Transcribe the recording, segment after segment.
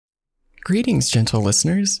Greetings, gentle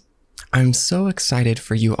listeners. I'm so excited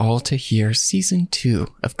for you all to hear Season 2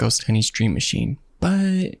 of Ghost Honey's Dream Machine,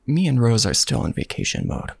 but me and Rose are still in vacation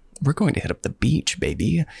mode. We're going to hit up the beach,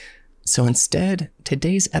 baby. So instead,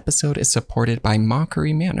 today's episode is supported by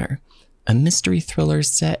Mockery Manor, a mystery thriller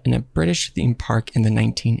set in a British theme park in the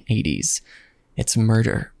 1980s. It's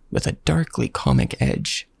murder with a darkly comic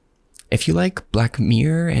edge. If you like Black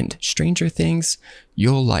Mirror and Stranger Things,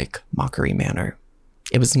 you'll like Mockery Manor.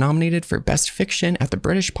 It was nominated for Best Fiction at the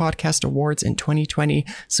British Podcast Awards in 2020,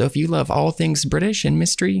 so if you love all things British and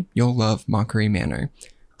mystery, you'll love Mockery Manor.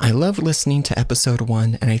 I love listening to episode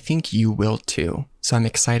 1, and I think you will too, so I'm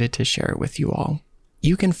excited to share it with you all.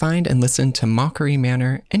 You can find and listen to Mockery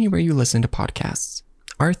Manor anywhere you listen to podcasts.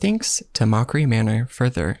 Our thanks to Mockery Manor for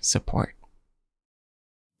their support.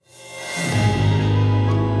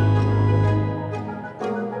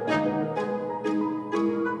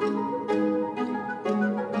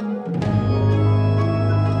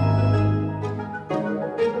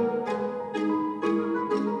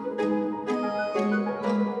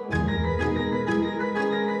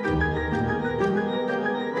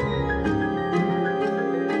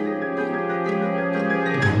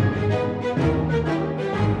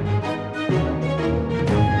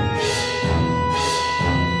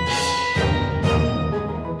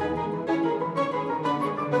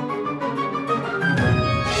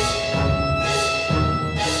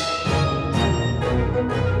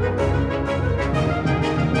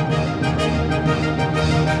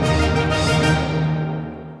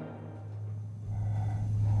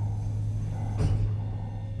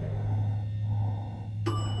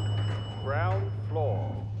 Ground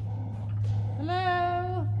floor.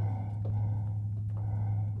 Hello?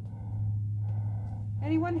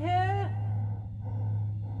 Anyone here?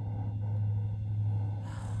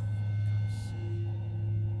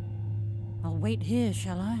 I'll wait here,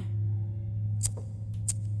 shall I?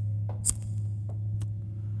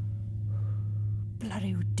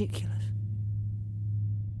 Bloody ridiculous.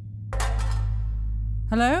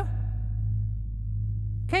 Hello?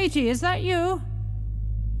 Katie, is that you?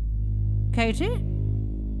 Katie?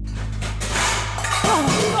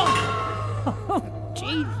 Oh,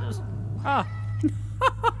 Jesus. Ah.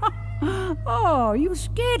 Oh, you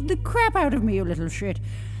scared the crap out of me, you little shit.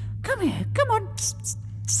 Come here, come on.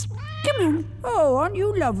 Come on. Oh, aren't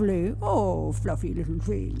you lovely? Oh, fluffy little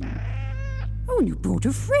thing. Oh, and you brought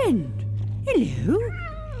a friend. Hello.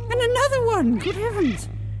 And another one, good heavens.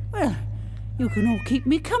 Well, you can all keep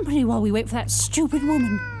me company while we wait for that stupid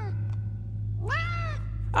woman.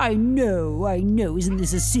 I know, isn't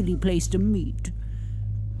this a silly place to meet?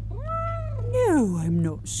 No, I'm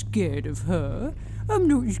not scared of her. I'm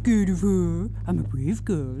a brave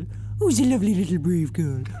girl. Who's a lovely little brave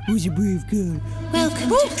girl? Who's a brave girl? Welcome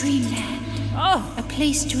to Dreamland. A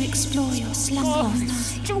place to explore your slumberous mind.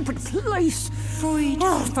 Stupid place! Freud,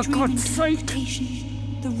 for God's sake!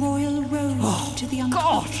 The royal road to the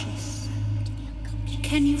unconscious.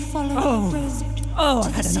 Can you follow the road? Oh,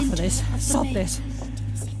 I've had enough of this. Stop this.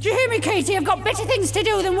 Do you hear me, Katie? I've got better things to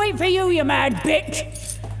do than wait for you, you mad bitch!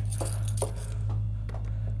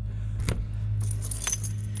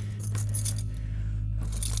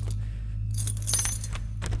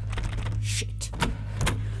 Shit.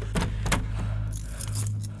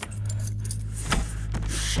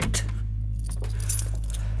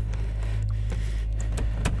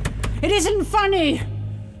 It isn't funny!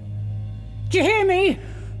 Do you hear me?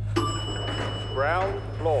 Ground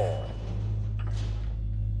floor.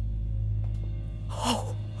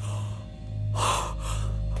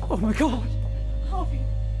 Oh my God! Harvey,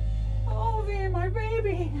 my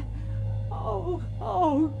baby! Oh,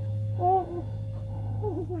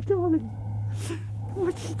 my darling.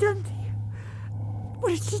 What's she done to you? What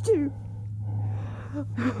did she do?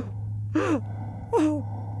 Oh.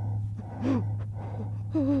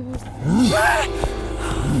 What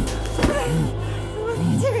are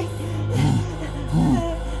you doing?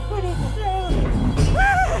 What are you doing?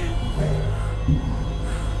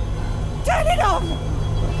 Turn it off!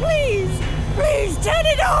 Please, turn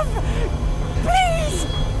it off! Please!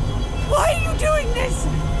 Why are you doing this?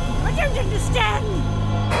 I don't understand!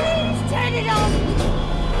 Please turn it off!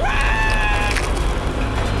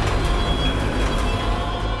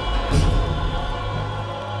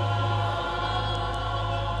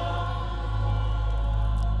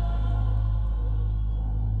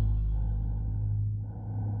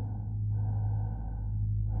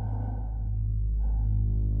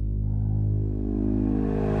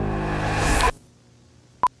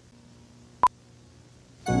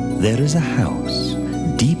 There is a house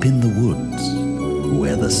deep in the woods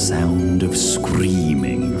where the sound of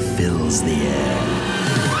screaming fills the air.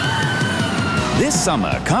 This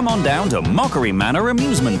summer, come on down to Mockery Manor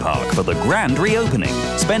Amusement Park for the grand reopening.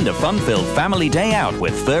 Spend a fun-filled family day out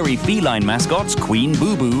with furry feline mascots Queen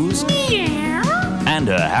Boo Boos and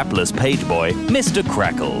her hapless page boy, Mr.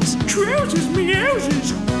 Crackles. Trousers,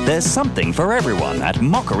 meowses. There's something for everyone at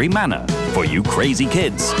Mockery Manor. For you crazy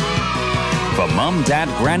kids. For Mum, Dad,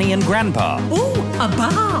 Granny and Grandpa. Ooh, a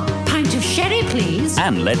bar. Pint of sherry, please.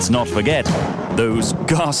 And let's not forget those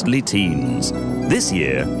ghastly teens. This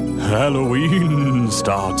year, Halloween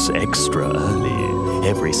starts extra early.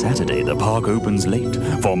 Every Saturday, the park opens late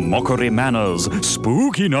for Mockery Manor's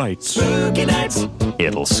Spooky Nights. Spooky nights.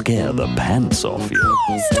 It'll scare the pants off you.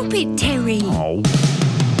 Stop it, Terry. Oh.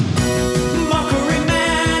 Mockery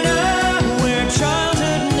Manor, where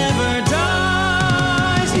childhood never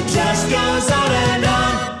dies. It just goes on and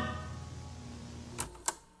on.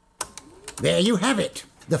 There you have it.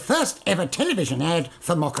 The first ever television ad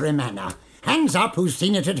for Mockery Manor. Hands up who's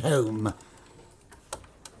seen it at home.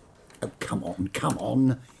 Oh, come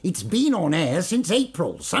on. It's been on air since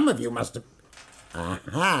April. Some of you must have...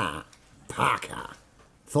 Aha. Parker.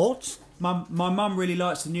 Thoughts? My mum really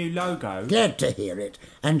likes the new logo. Glad to hear it.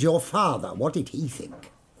 And your father, what did he think?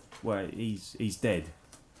 Well, he's dead.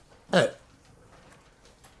 Oh.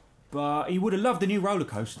 But he would have loved the new roller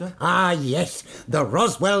coaster. Ah, yes. The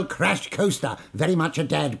Roswell Crash Coaster. Very much a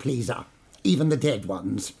dad pleaser. Even the dead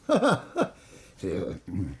ones.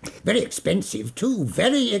 Very expensive, too.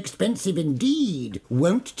 Very expensive indeed.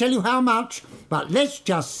 Won't tell you how much, but let's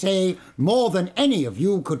just say more than any of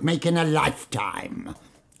you could make in a lifetime.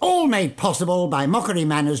 All made possible by Mockery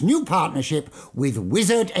Manor's new partnership with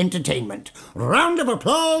Wizard Entertainment. Round of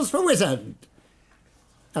applause for Wizard.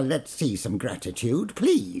 Now, let's see some gratitude,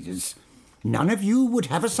 please. None of you would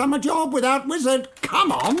have a summer job without Wizard.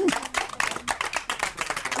 Come on.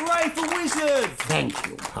 Hooray for Wizard! Thank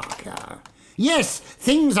you, Parker. Yes,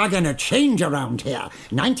 things are going to change around here.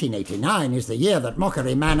 1989 is the year that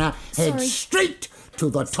Mockery Manor heads straight to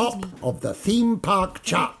the top of the theme park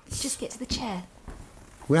charts. Just get to the chair.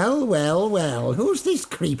 Well, who's this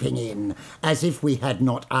creeping in, as if we had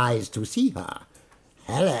not eyes to see her?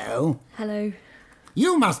 Hello. Hello.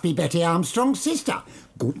 You must be Betty Armstrong's sister.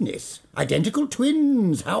 Goodness, identical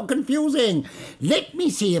twins, how confusing. Let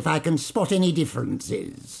me see if I can spot any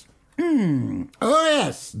differences. Oh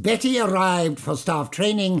yes, Betty arrived for staff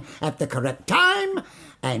training at the correct time,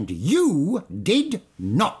 and you did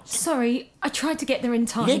not. Sorry, I tried to get there in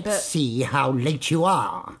time, Let's see how late you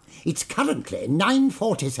are. It's currently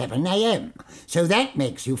 9:47 a.m, so that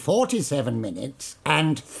makes you 47 minutes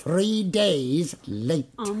and 3 days late.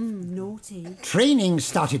 Naughty. Training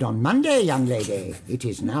started on Monday, young lady. It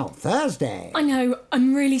is now Thursday. I know,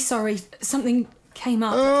 I'm really sorry. Something came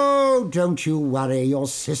up. Oh, don't you worry. Your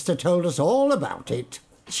sister told us all about it.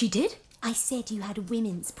 She did? I said you had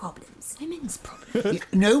women's problems. Women's problems?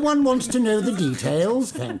 No one wants to know the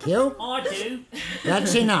details, thank you. I do.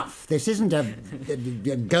 That's enough. This isn't a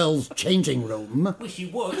girls' changing room. Wish you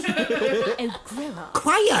would. Oh, grow up.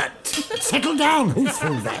 Quiet! Settle down. Who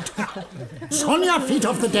threw that? Sonia, feet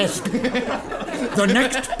off the desk. The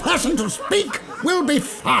next person to speak will be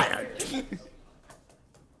fired.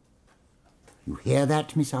 You hear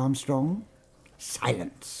that, Miss Armstrong?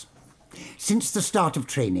 Silence. Since the start of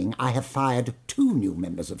training, I have fired 2 new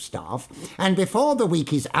members of staff, and before the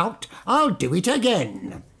week is out, I'll do it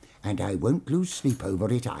again. And I won't lose sleep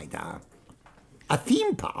over it either. A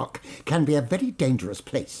theme park can be a very dangerous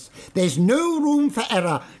place. There's no room for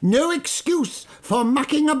error, no excuse for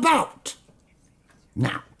mucking about.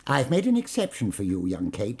 Now, I've made an exception for you,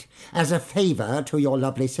 young Kate, as a favour to your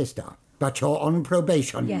lovely sister. But you're on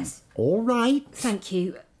probation. Yes. All right. Thank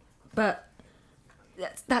you, but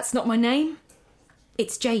that's not my name.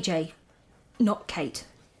 It's JJ, not Kate.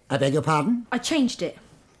 I beg your pardon? I changed it.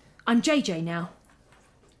 I'm JJ now.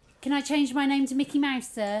 Can I change my name to Mickey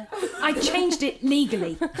Mouse, sir? I changed it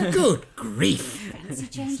legally. Good grief. Fancy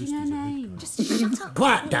changing her name. Just shut up.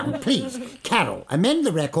 Quiet down, please. Carol, amend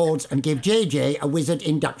the records and give JJ a wizard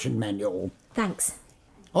induction manual. Thanks.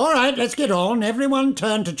 All right, let's get on. Everyone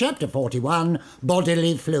turn to Chapter 41,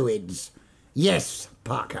 Bodily Fluids. Yes,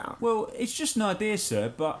 Parker. Well, it's just an idea,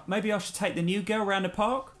 sir, but maybe I should take the new girl around the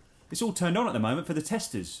park? It's all turned on at the moment for the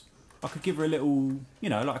testers. I could give her a little,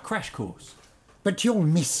 like a crash course. But you'll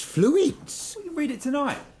miss fluids. Well, you read it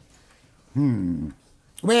tonight.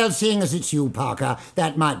 Well, seeing as it's you, Parker,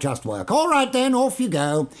 that might just work. All right, then, off you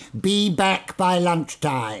go. Be back by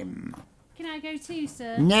lunchtime. Can I go too,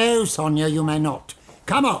 sir? No, Sonia, you may not.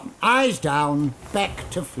 Come on, eyes down, back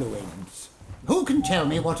to fluids. Who can tell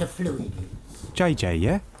me what a fluid is? JJ,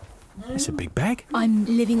 yeah? It's a big bag. I'm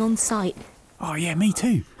living on site. Oh, yeah, me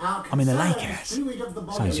too. Our I'm in a lake concern is house. fluid of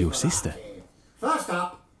the So's your bodily sister. variety. First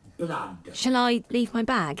up, blood. Shall I leave my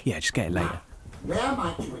bag? Yeah, just get it later. Where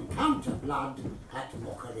might you encounter blood at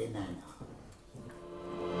Mockery Manor?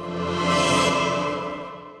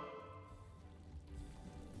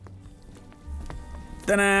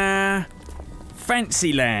 Ta-da!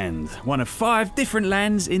 Fancyland, one of 5 different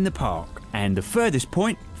lands in the park, and the furthest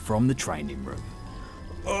point from the training room.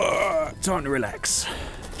 Time to relax. Do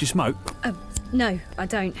you smoke? No, I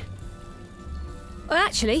don't. Well,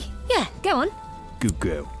 actually, yeah, go on. Good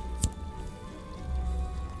girl.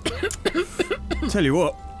 Tell you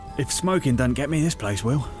what, if smoking doesn't get me, this place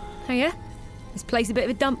will. Oh yeah? This place a bit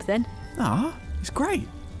of a dump then? Ah, it's great.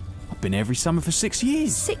 I've been every summer for 6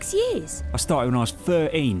 years. 6 years? I started when I was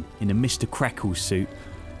 13 in a Mr. Crackles suit.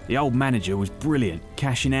 The old manager was brilliant.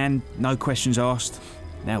 Cash in hand, no questions asked.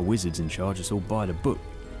 Now Wizard's in charge, it's all by the book.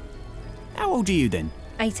 How old are you then?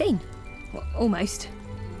 18. Well, almost.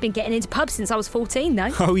 Been getting into pubs since I was 14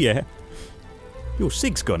 though. Oh yeah? Your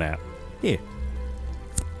cig's gone out. Here.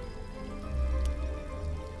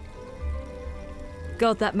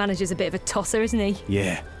 God, that manager's a bit of a tosser, isn't he?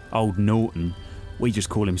 Yeah, old Norton. We just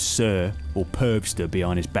call him Sir or Pervster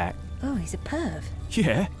behind his back. Oh, he's a perv.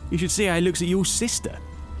 Yeah, you should see how he looks at your sister.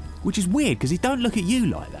 Which is weird, because he don't look at you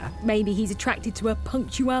like that. Maybe he's attracted to her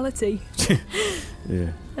punctuality.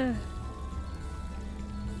 Yeah.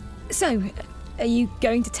 So, are you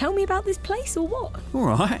going to tell me about this place or what? All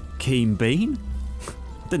right, keen bean.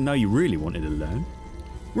 Didn't know you really wanted to learn.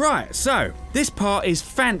 Right, so, this part is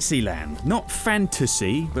Fancyland. Not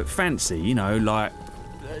fantasy, but fancy, you know, like...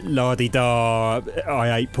 La-di-da, I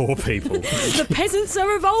hate poor people. The peasants are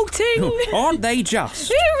revolting! Aren't they just?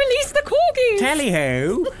 Who released the corgis?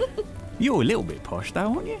 Tally-ho! You're a little bit posh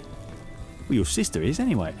though, aren't you? Well, your sister is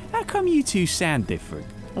anyway. How come you two sound different?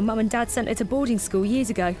 Well, Mum and Dad sent her to boarding school years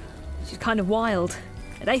ago. She's kind of wild.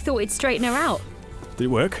 They thought it'd straighten her out. Did it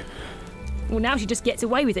work? Well, now she just gets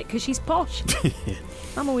away with it because she's posh.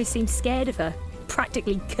 Mum always seems scared of her.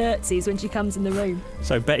 Practically curtsies when she comes in the room.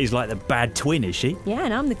 So Betty's like the bad twin, is she? Yeah,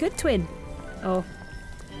 and I'm the good twin. Or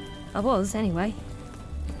I was, anyway.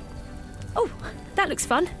 Oh, that looks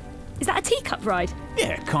fun. Is that a teacup ride?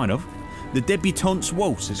 Yeah, kind of. The Debutante's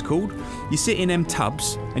Waltz, it's called. You sit in them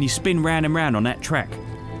tubs and you spin round and round on that track.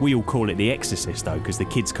 We all call it The Exorcist, though, because the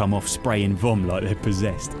kids come off spraying vom like they're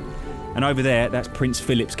possessed. And over there, that's Prince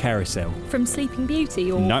Philip's carousel. From Sleeping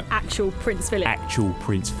Beauty or No. actual Prince Philip? Actual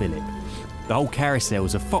Prince Philip. The whole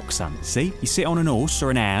carousel's a fox hunt, see? You sit on an horse or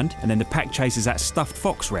an hound, and then the pack chases that stuffed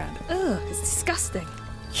fox round. Ugh, it's disgusting.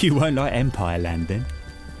 You won't like Empire Land, then.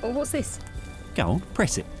 Oh, what's this? Go on,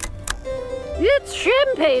 press it. It's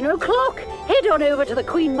champagne o'clock. Head on over to the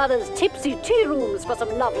Queen Mother's tipsy tea rooms for some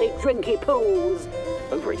lovely drinky pools.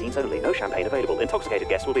 Over 18s only, no champagne available. Intoxicated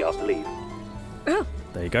guests will be asked to leave. Oh,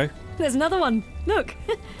 There you go. there's another one. Look.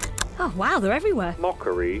 Oh, wow, they're everywhere.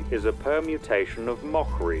 Mockery is a permutation of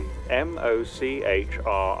Mockery, M-O-C-H-R-I-E,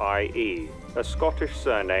 a Scottish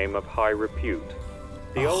surname of high repute.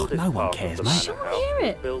 The oldest no one part cares, of the mate. manor Sure, house hear was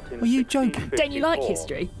it. built in Are you joking? Don't you like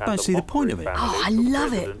 1654, history? and Don't see the point of Mockery it. family Oh, I took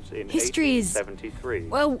love it. residence in History is... 1873.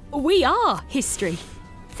 Well, we are history.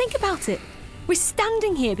 Think about it. We're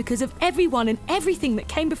standing here because of everyone and everything that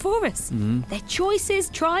came before us. Their choices,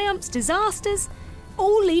 triumphs, disasters,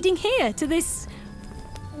 all leading here to this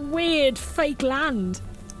weird fake land.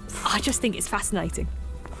 I just think it's fascinating.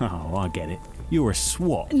 Oh, I get it. You're a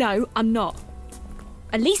swot. No, I'm not.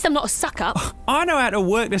 At least I'm not a suck-up. I know how to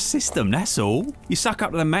work the system, that's all. You suck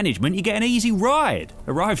up to the management, you get an easy ride.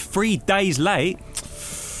 Arrive 3 days late.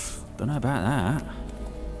 Don't know about that.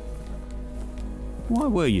 Why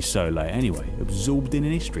were you so late anyway? Absorbed in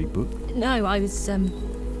an history book? No, I was,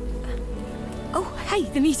 Oh, hey,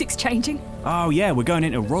 the music's changing. Oh yeah, we're going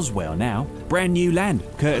into Roswell now. Brand new land,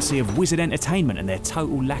 courtesy of Wizard Entertainment and their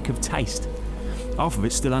total lack of taste. Half of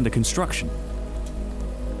it's still under construction.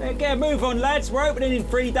 Get a move on, lads. We're opening in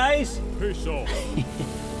 3 days. Piss off.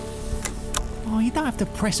 Oh, you don't have to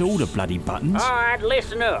press all the bloody buttons. All right,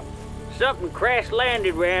 listen up. Something crash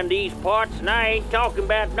landed round these parts, and I ain't talking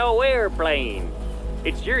about no airplane.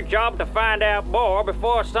 It's your job to find out more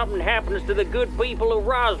before something happens to the good people of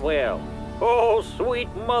Roswell. Oh, sweet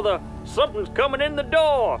mother, something's coming in the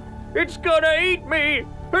door. It's gonna eat me,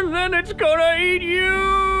 and then it's gonna eat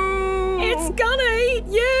you. It's gonna eat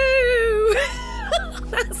you!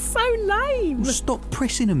 That's so lame. Stop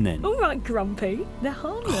pressing them then. All right, Grumpy. They're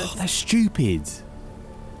harmless. Oh, they're stupid.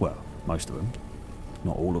 Well, most of them.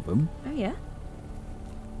 Not all of them. Oh, yeah?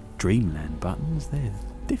 Dreamland buttons, they're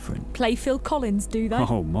different. Play Phil Collins, do they?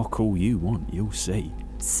 Oh, mock all you want, you'll see.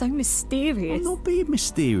 So mysterious. I'm not being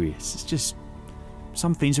mysterious. It's just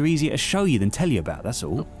some things are easier to show you than tell you about, that's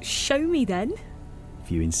all. Show me then.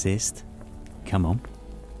 If you insist. Come on.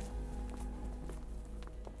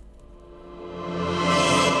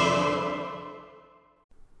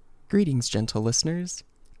 Greetings, gentle listeners.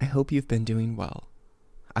 I hope you've been doing well.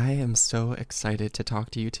 I am so excited to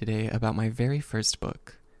talk to you today about my very first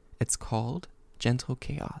book. It's called Gentle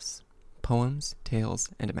Chaos: Poems, Tales,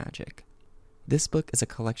 and Magic. This book is a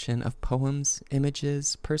collection of poems,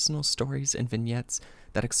 images, personal stories, and vignettes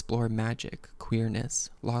that explore magic, queerness,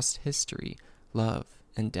 lost history, love,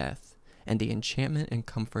 and death, and the enchantment and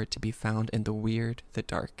comfort to be found in the weird, the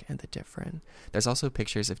dark, and the different. There's also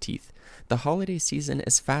pictures of teeth. The holiday season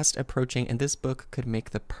is fast approaching, and this book could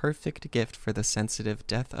make the perfect gift for the sensitive,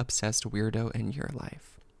 death-obsessed weirdo in your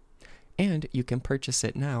life. And you can purchase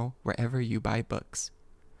it now wherever you buy books.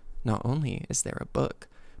 Not only is there a book,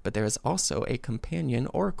 but there is also a companion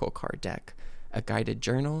oracle card deck, a guided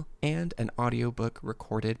journal, and an audiobook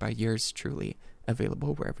recorded by yours truly,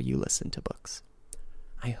 available wherever you listen to books.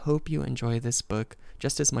 I hope you enjoy this book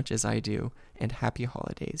just as much as I do, and happy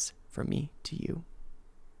holidays from me to you.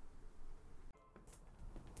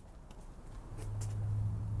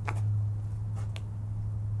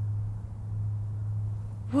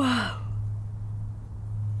 Whoa.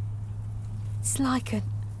 It's like a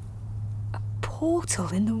portal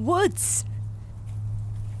in the woods.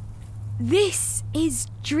 This is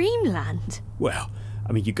dreamland. Well,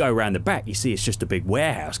 I mean, you go around the back, you see it's just a big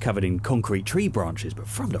warehouse covered in concrete tree branches, but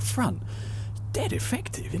from the front, it's dead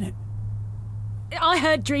effective, isn't it? I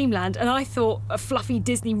heard dreamland and I thought a fluffy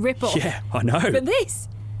Disney rip-off. Yeah, I know. But this...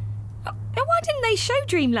 Why didn't they show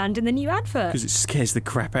dreamland in the new advert? Because it scares the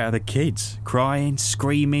crap out of the kids. Crying,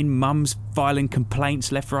 screaming, mums filing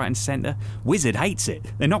complaints left, right and centre. Wizard hates it.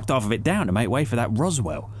 They knocked half of it down to make way for that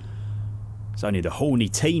Roswell. It's only the horny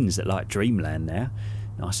teens that like dreamland now.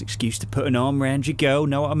 Nice excuse to put an arm around your girl,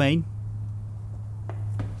 know what I mean?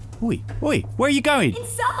 Oi, where are you going?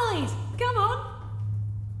 Inside! Come on!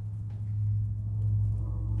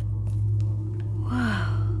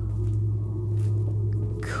 Wow.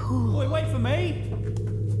 Cool. Oi, wait for me!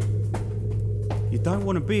 You don't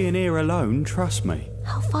want to be in here alone, trust me.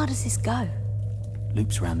 How far does this go?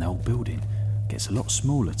 Loops around the whole building. Gets a lot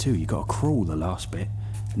smaller too. You got to crawl the last bit.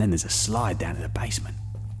 And then there's a slide down to the basement.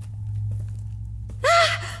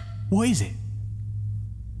 What is it?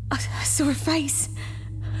 I saw a face,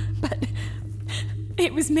 but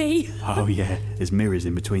it was me. Oh yeah, there's mirrors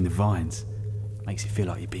in between the vines. Makes you feel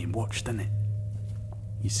like you're being watched, doesn't it?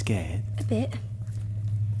 You scared? A bit.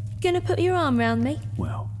 Gonna put your arm round me?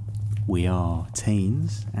 Well, we are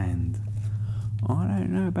teens, and I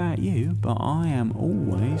don't know about you, but I am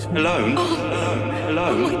always... Alone? Oh,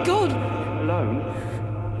 Alone? oh my God! Alone?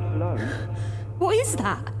 What is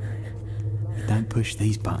that? Don't push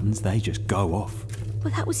these buttons, they just go off.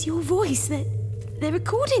 Well, that was your voice. They're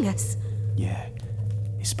recording us. Yeah.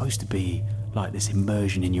 It's supposed to be like this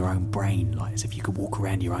immersion in your own brain, like as if you could walk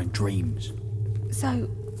around your own dreams. So,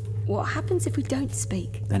 what happens if we don't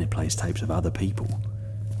speak? Then it plays tapes of other people.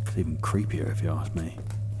 It's even creepier if you ask me.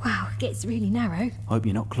 Wow, it gets really narrow. Hope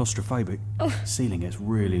you're not claustrophobic. Oh. Ceiling gets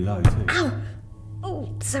really low too. Ow!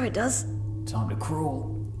 Oh, so it does. Time to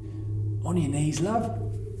crawl. On your knees, love.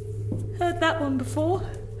 Heard that one before.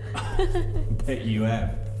 Bet you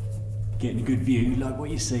have. Getting a good view, like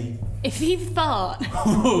what you see. If you fart...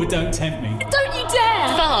 Oh, don't tempt me. Don't you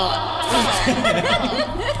dare!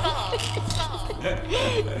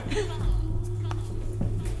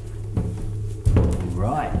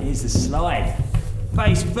 Right, here's the slide.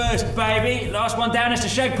 Face first, baby. Last one down is to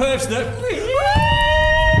shake perfs, look.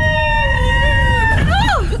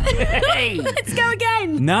 Hey. Let's go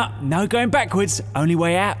again! No going backwards. Only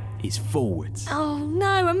way out is forwards. Oh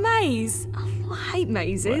no, a maze. Oh, I hate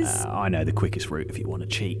mazes. Well, I know the quickest route if you want to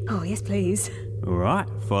cheat. Oh, yes, please. All right,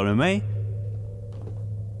 follow me.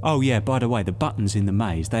 Oh yeah, by the way, the buttons in the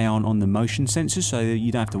maze, they aren't on the motion sensors, so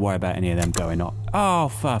you don't have to worry about any of them going off. Oh,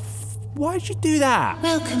 why'd you do that?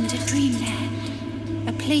 Welcome to Dreamland,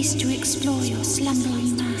 a place to explore your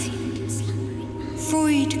slumbering mind.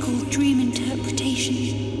 Freud called dream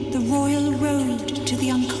interpretation the royal road to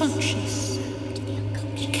the unconscious.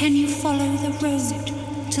 Can you follow the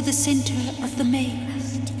road to the center of the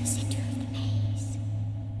maze?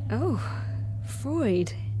 Oh,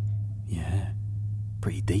 Freud. Yeah,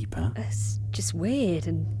 pretty deep, huh? It's just weird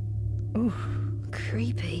and... ooh,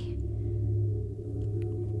 creepy.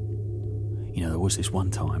 You know, there was this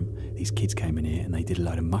one time, these kids came in here and they did a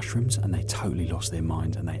load of mushrooms and they totally lost their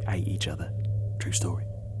minds and they ate each other. True story.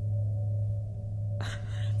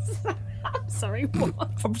 I'm sorry,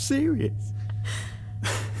 what? I'm serious.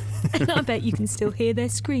 And I bet you can still hear their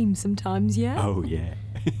screams sometimes, yeah? Oh, yeah.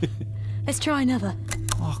 Let's try another.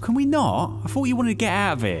 Oh, can we not? I thought you wanted to get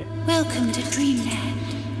out of it. Welcome to Dreamland,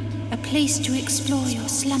 a place to explore your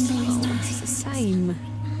slumbering mind. It's the same.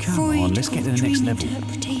 Come on, let's get to the next level.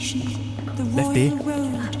 Interpretation, the Left royal ear.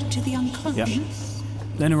 road to the unconscious.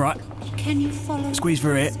 Yep. Then a right. Can you follow? Squeeze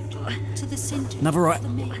through it. To the center. Another right. of the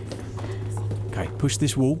maze? Okay, push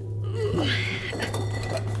this wall.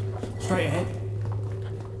 Straight ahead.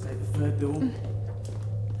 Take the third door.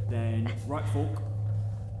 Then right fork.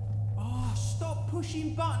 Oh, stop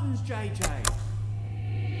pushing buttons, JJ.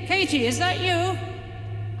 Katie, is that you?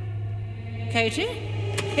 Katie?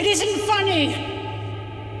 It isn't funny!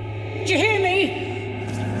 Do you hear me?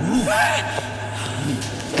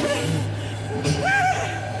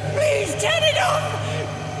 Please turn it off!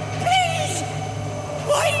 Please!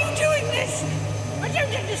 Why are you doing this? I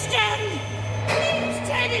don't understand! Please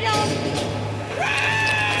turn it off!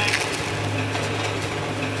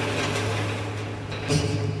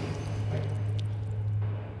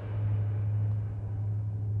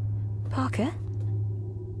 Parker?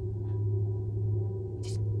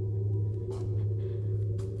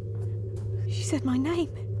 She said my name.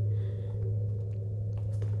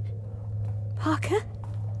 Parker?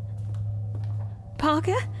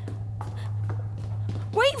 Parker?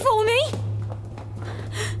 Wait for me!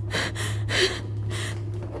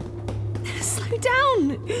 Slow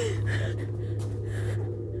down!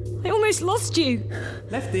 I almost lost you.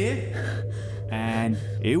 Left ear. And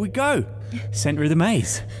here we go. Centre of the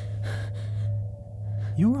maze.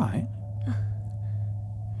 You alright?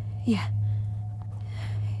 Yeah.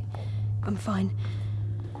 I'm fine.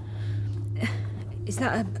 Is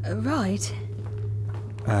that a ride?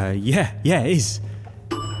 Yeah, it is.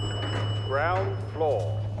 Ground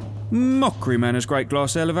floor. Mockery Manor's great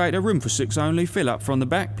glass elevator, room for 6 only, fill up from the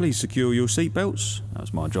back, please secure your seatbelts. That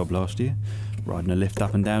was my job last year. Riding a lift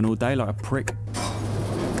up and down all day like a prick.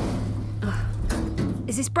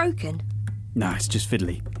 Is this broken? No, it's just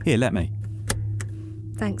fiddly. Here, let me.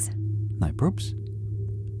 Thanks. No probs.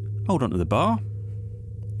 Hold on to the bar.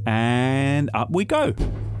 And up we go.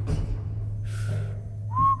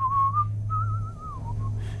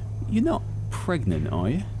 You're not pregnant, are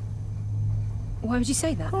you? Why would you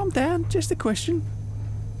say that? Calm down, just a question.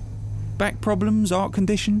 Back problems, heart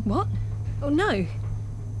condition? What? Oh, no.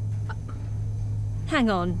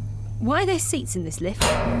 Hang on. Why are there seats in this lift?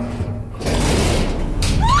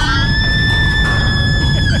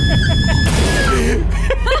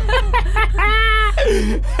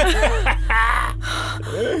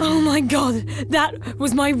 Oh my god, that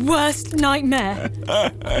was my worst nightmare.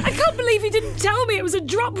 I can't believe you didn't tell me it was a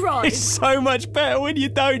drop ride. It's so much better when you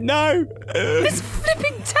don't know. It's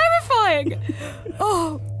flipping terrifying.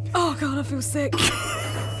 Oh god, I feel sick.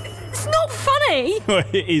 It's not funny.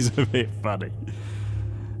 It is a bit funny.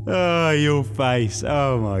 Oh, your face.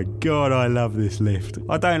 Oh my god, I love this lift.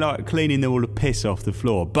 I don't like cleaning all the piss off the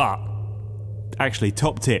floor, but actually,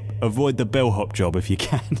 top tip, avoid the bellhop job if you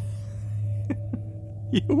can.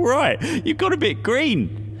 You're right, you've got a bit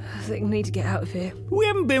green. I think we need to get out of here. We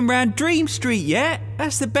haven't been round Dream Street yet.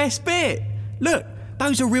 That's the best bit. Look,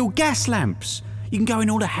 those are real gas lamps. You can go in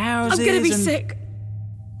all the houses. I'm gonna be sick.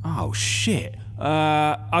 Oh, shit.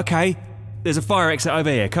 Okay. There's a fire exit over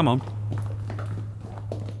here. Come on.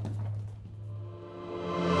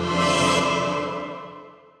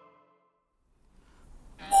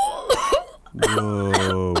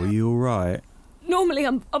 Whoa, are you alright? Normally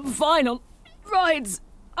I'm fine on rides.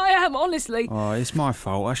 I am, honestly. Oh, it's my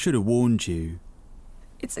fault. I should have warned you.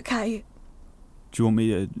 It's okay. Do you want me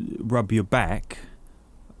to rub your back?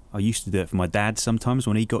 I used to do it for my dad sometimes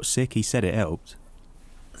when he got sick. He said it helped.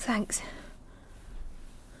 Thanks.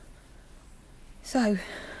 So,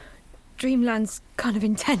 Dreamland's kind of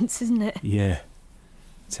intense, isn't it? Yeah.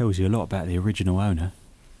 Tells you a lot about the original owner.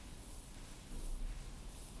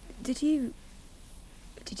 Did you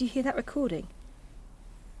hear that recording?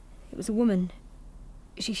 It was a woman.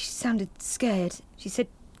 She sounded scared. She said,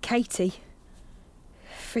 Katie.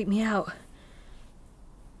 Freaked me out.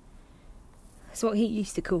 That's what he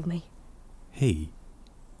used to call me. He?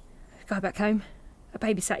 A guy back home. I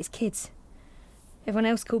babysat his kids. Everyone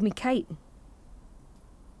else called me Kate.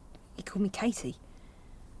 He called me Katie.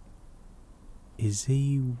 Is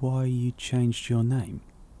he why you changed your name?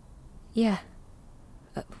 Yeah.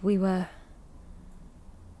 We were...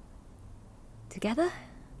 together?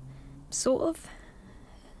 Sort of.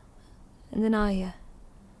 And then I...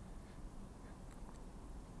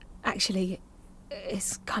 Actually,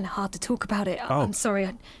 it's kind of hard to talk about it. Oh. I'm sorry.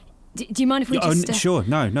 Do you mind if we just... Sure.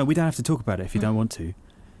 No, we don't have to talk about it if you don't want to.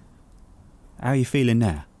 How are you feeling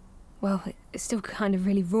now? Well, it's still kind of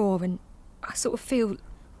really raw, and I sort of feel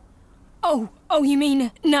Oh, you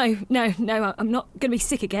mean... No, I'm not going to be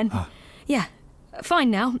sick again. Yeah,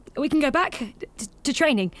 fine now. We can go back to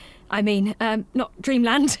training. I mean, not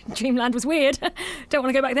Dreamland. Dreamland was weird. Don't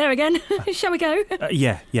want to go back there again. Shall we go?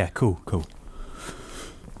 Yeah, cool.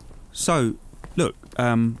 So, look,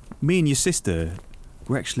 me and your sister,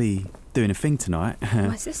 we're actually doing a thing tonight.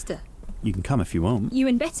 My sister? You can come if you want. You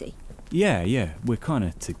and Betty? Yeah, we're kind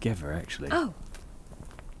of together, actually. Oh,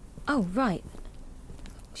 right.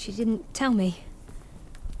 She didn't tell me.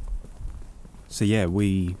 So yeah,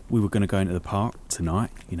 we were going to go into the park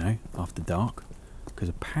tonight, after dark, because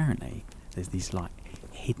apparently there's these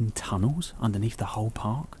hidden tunnels underneath the whole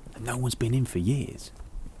park that no one's been in for years.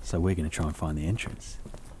 So we're going to try and find the entrance.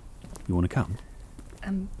 You want to come?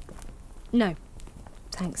 No,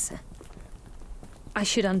 thanks. I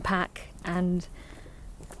should unpack and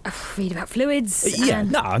read about fluids. Yeah,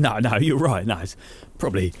 no, you're right. No, it's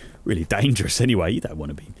probably really dangerous anyway. You don't want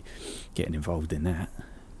to be getting involved in that.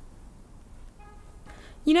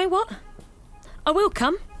 You know what? I will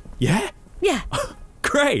come. Yeah? Yeah.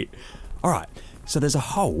 Great. All right, so there's a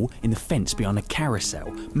hole in the fence behind the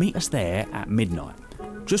carousel. Meet us there at midnight.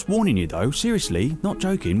 Just warning you though, seriously, not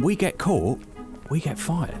joking, we get caught, we get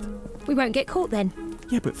fired. We won't get caught then.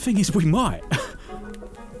 Yeah, but thing is, we might.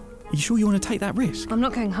 You sure you want to take that risk? I'm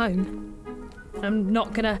not going home. I'm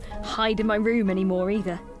not going to hide in my room anymore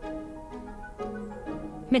either.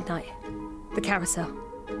 Midnight. The carousel.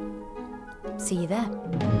 See you there.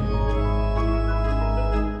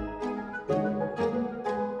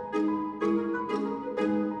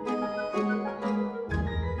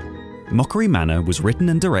 Mockery Manor was written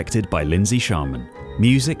and directed by Lindsay Sharman.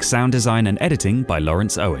 Music, sound design and editing by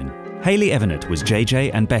Lawrence Owen. Hayley Evanett was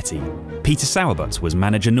JJ and Betty. Peter Sauerbutz was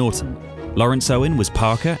Manager Norton. Lawrence Owen was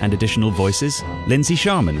Parker and additional voices. Lindsay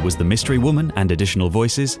Sharman was the Mystery Woman and additional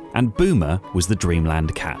voices. And Boomer was the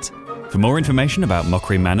Dreamland Cat. For more information about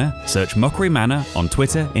Mockery Manor, search Mockery Manor on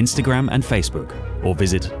Twitter, Instagram and Facebook, or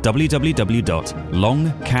visit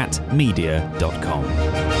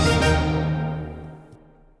www.longcatmedia.com.